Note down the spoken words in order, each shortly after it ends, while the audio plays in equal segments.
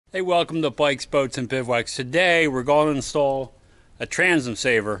Hey, welcome to Bikes, Boats, and Bivouacs. Today we're going to install a Transom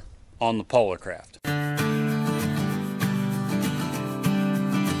Saver on the PolarKraft.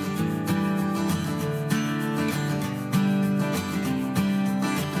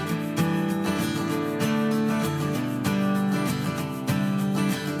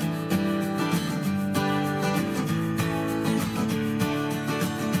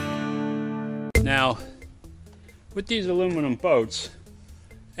 Now, with these aluminum boats,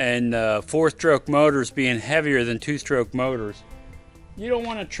 and 4-stroke motors being heavier than 2-stroke motors, you don't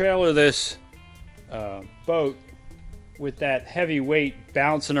want to trailer this boat with that heavy weight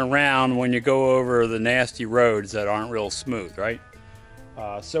bouncing around when you go over the nasty roads that aren't real smooth, right?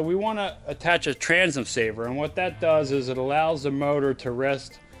 So we want to attach a Transom Saver, and what that does is it allows the motor to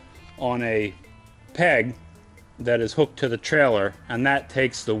rest on a peg that is hooked to the trailer, and that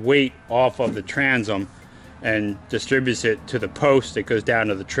takes the weight off of the transom and distributes it to the post that goes down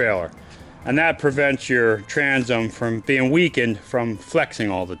to the trailer. And that prevents your transom from being weakened from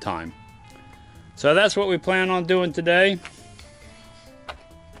flexing all the time. So that's what we plan on doing today.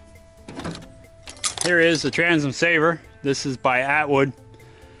 Here is the Transom Saver. This is by Atwood.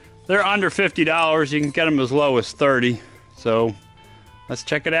 They're under $50. You can get them as low as $30. So let's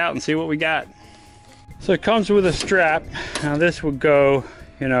check it out and see what we got. So it comes with a strap. Now this would go,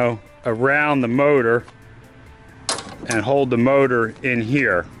 around the motor and hold the motor in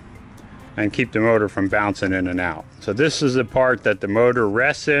here and keep the motor from bouncing in and out. So this is the part that the motor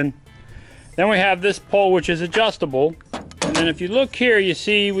rests in. Then we have this pole, which is adjustable, and then if you look here, you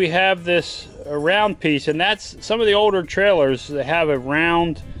see we have this round piece, and that's some of the older trailers that have a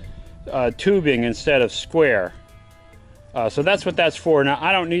round tubing instead of square. So that's what that's for. Now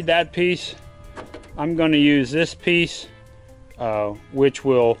I don't need that piece. I'm going to use this piece, which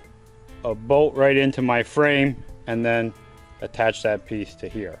will bolt right into my frame and then attach that piece to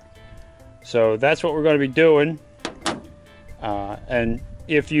here. So that's what we're going to be doing. And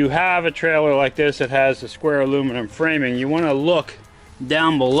if you have a trailer like this that has a square aluminum framing, you want to look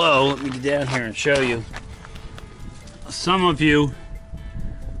down below. Let me get down here and show you. Some of you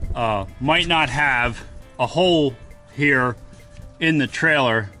might not have a hole here in the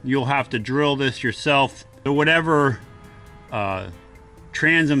trailer. You'll have to drill this yourself. So whatever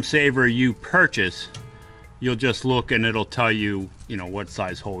Transom Saver you purchase, you'll just look and it'll tell you, what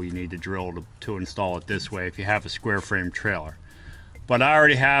size hole you need to drill to install it this way if you have a square frame trailer. But I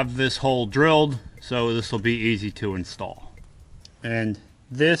already have this hole drilled, so this will be easy to install. And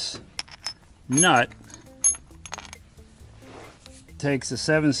this nut takes a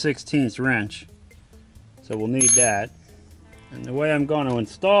 7/16 wrench, so we'll need that. And the way I'm going to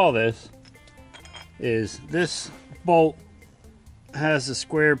install this is this bolt has a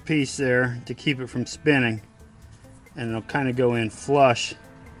square piece there to keep it from spinning, and it'll kind of go in flush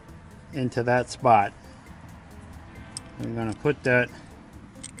into that spot. I'm going to put that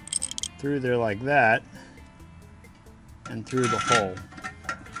through there like that and through the hole.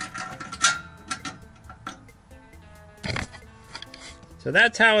 So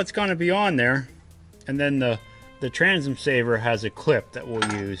that's how it's going to be on there. And then the Transom Saver has a clip that we'll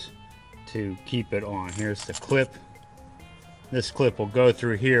use to keep it on. Here's the clip. This clip will go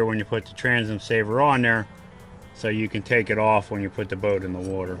through here when you put the Transom Saver on there, so you can take it off when you put the boat in the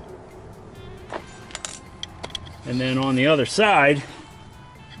water. And then on the other side,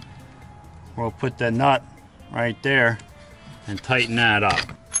 we'll put the nut right there and tighten that up.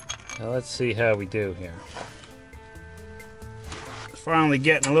 So let's see how we do here. It's finally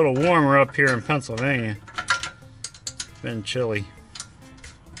getting a little warmer up here in Pennsylvania. It's been chilly.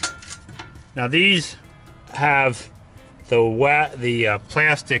 Now these have the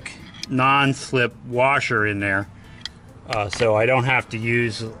plastic non-slip washer in there, so I don't have to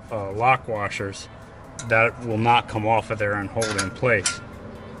use lock washers. That will not come off of there and hold in place.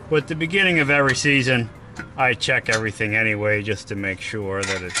 But at the beginning of every season, I check everything anyway just to make sure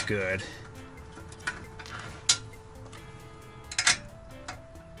that it's good.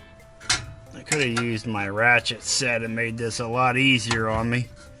 I could have used my ratchet set and made this a lot easier on me,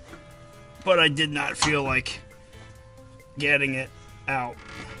 but I did not feel like getting it out.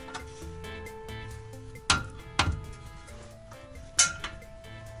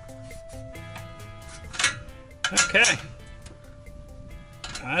 Okay,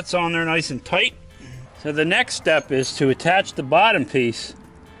 that's on there nice and tight. So the next step is to attach the bottom piece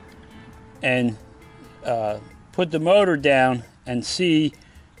and put the motor down and see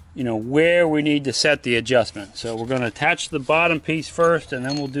where we need to set the adjustment. So we're going to attach the bottom piece first, and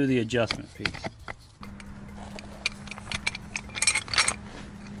then we'll do the adjustment piece.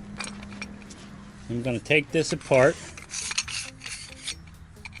 I'm going to take this apart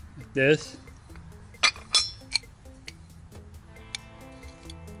like this.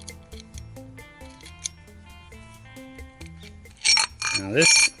 Now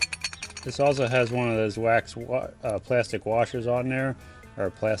this also has one of those plastic washers on there, or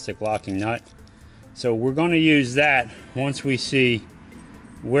a plastic locking nut. So we're going to use that once we see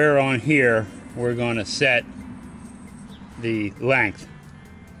where on here we're going to set the length.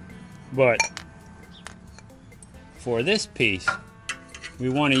 But for this piece, we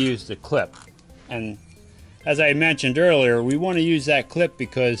want to use the clip. And as I mentioned earlier, we want to use that clip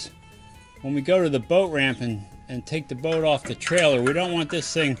because when we go to the boat ramp and take the boat off the trailer, we don't want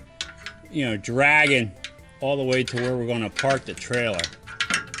this thing, you know, dragging all the way to where we're going to park the trailer.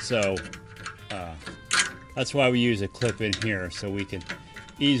 So that's why we use a clip in here, so we can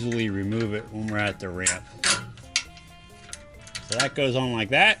easily remove it when we're at the ramp. So that goes on like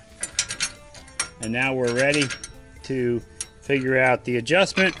that. And now we're ready to figure out the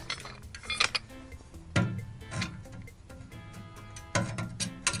adjustment.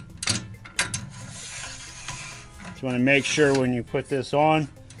 Just want to make sure when you put this on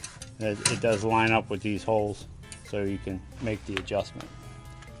that it does line up with these holes so you can make the adjustment.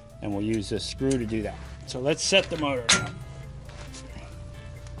 And we'll use this screw to do that. So let's set the motor down.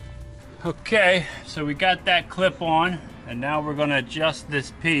 Okay, so we got that clip on, and now we're going to adjust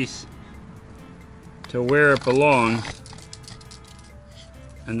this piece to where it belongs,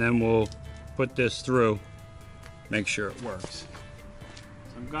 and then we'll put this through, make sure it works.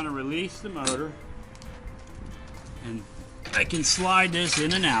 So I'm going to release the motor, and I can slide this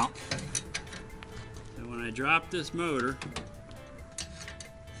in and out. So when I drop this motor,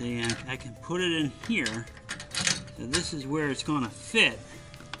 then I can put it in here. So this is where it's going to fit.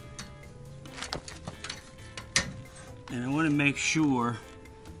 And I want to make sure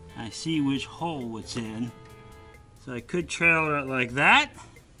I see which hole it's in. So I could trailer it like that,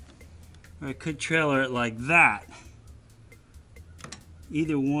 or I could trailer it like that.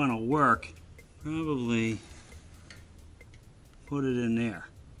 Either one will work. Probably put it in there.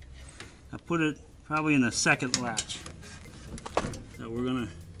 I put it probably in the second latch. So we're gonna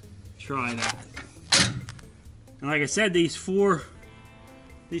try that. And like I said, these four-stroke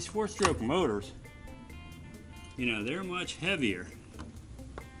motors, you know, they're much heavier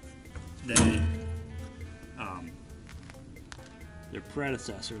than their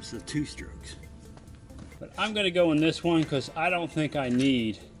predecessors, the two-strokes. But I'm going to go in this one because I don't think I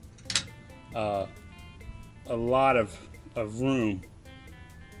need a lot of room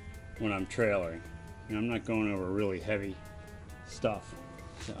when I'm trailering. And I'm not going over really heavy stuff,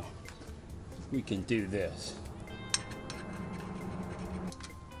 so we can do this.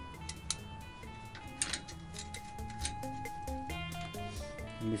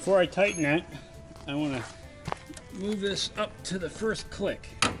 And before I tighten it, I want to move this up to the first click.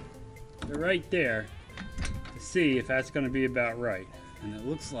 They're right there to see if that's going to be about right. And it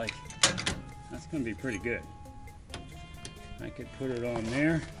looks like that's going to be pretty good. I could put it on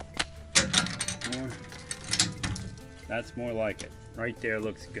there. Or that's more like it. Right there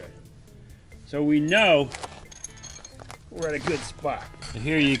looks good. So we know we're at a good spot. So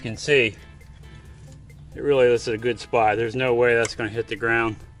here you can see it really is a good spot. There's no way that's going to hit the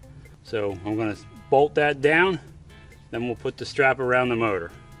ground. So I'm going to bolt that down, then we'll put the strap around the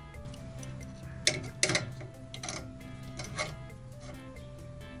motor.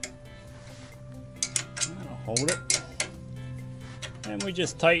 That'll hold it. And we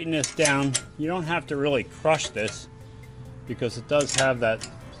just tighten this down. You don't have to really crush this because it does have that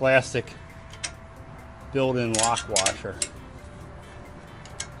plastic built-in lock washer.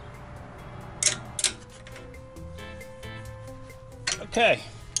 Okay,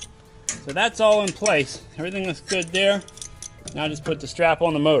 so that's all in place. Everything looks good there. Now just put the strap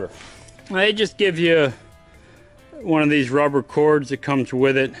on the motor. They just give you one of these rubber cords that comes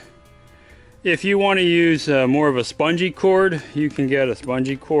with it. If you want to use more of a spongy cord, you can get a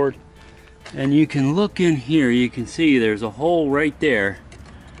spongy cord. And you can look in here, you can see there's a hole right there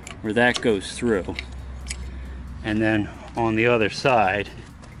where that goes through. And then on the other side,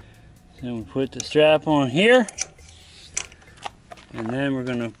 then we put the strap on here. And then we're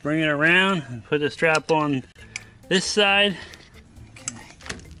going to bring it around and put the strap on this side. Okay.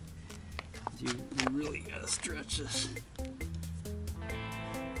 You really got to stretch this.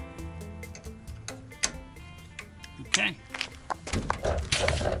 Okay.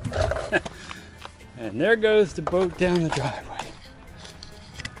 And there goes the boat down the driveway.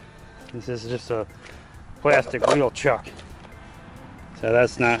 This is just a plastic wheel chuck. So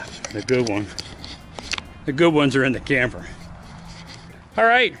that's not the good one. The good ones are in the camper. All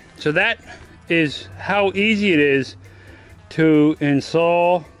right, so that is how easy it is to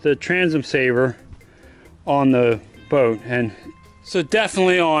install the Transom Saver on the boat. And so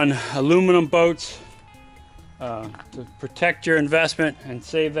definitely on aluminum boats, to protect your investment and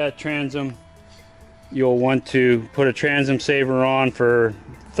save that transom, you'll want to put a Transom Saver on for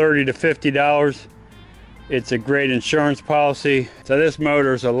 $30 to $50. It's a great insurance policy. So this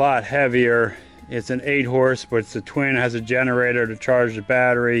motor is a lot heavier. It's an 8 horse, but it's a twin, has a generator to charge the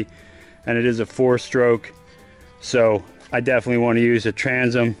battery, and it is a 4-stroke. So I definitely want to use a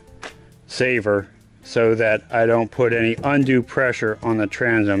Transom Saver so that I don't put any undue pressure on the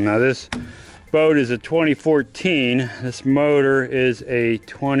transom. Now this boat is a 2014. This motor is a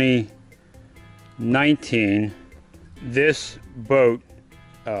 2019. This boat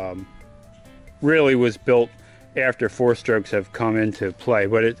really was built after 4-strokes have come into play,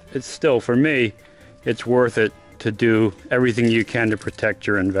 but it's still, for me, it's worth it to do everything you can to protect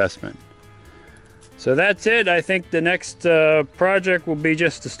your investment. So that's it. I think the next project will be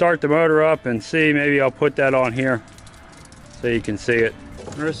just to start the motor up and see. Maybe I'll put that on here so you can see it.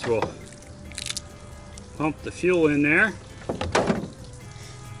 First we'll pump the fuel in there.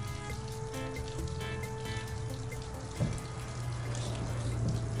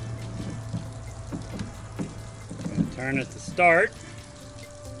 Turn it to start.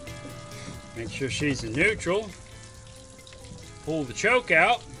 Make sure she's in neutral. Pull the choke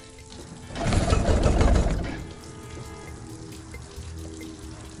out.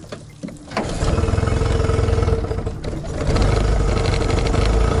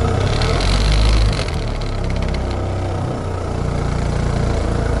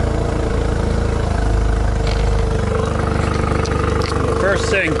 The first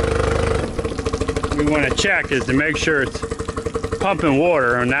thing we want to check is to make sure it's pumping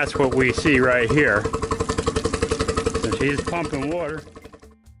water, and that's what we see right here. So she's pumping water.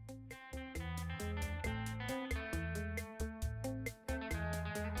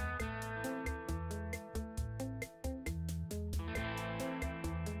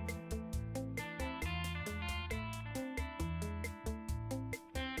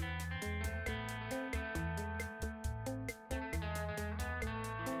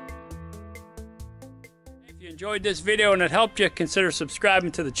 If you enjoyed this video and it helped you, consider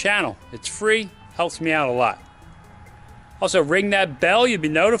subscribing to the channel. It's free, helps me out a lot. Also, ring that bell, you'll be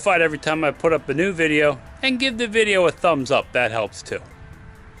notified every time I put up a new video, and give the video a thumbs up, that helps too.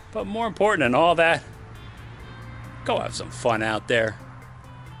 But more important than all that, go have some fun out there.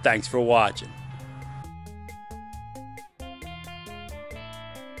 Thanks for watching.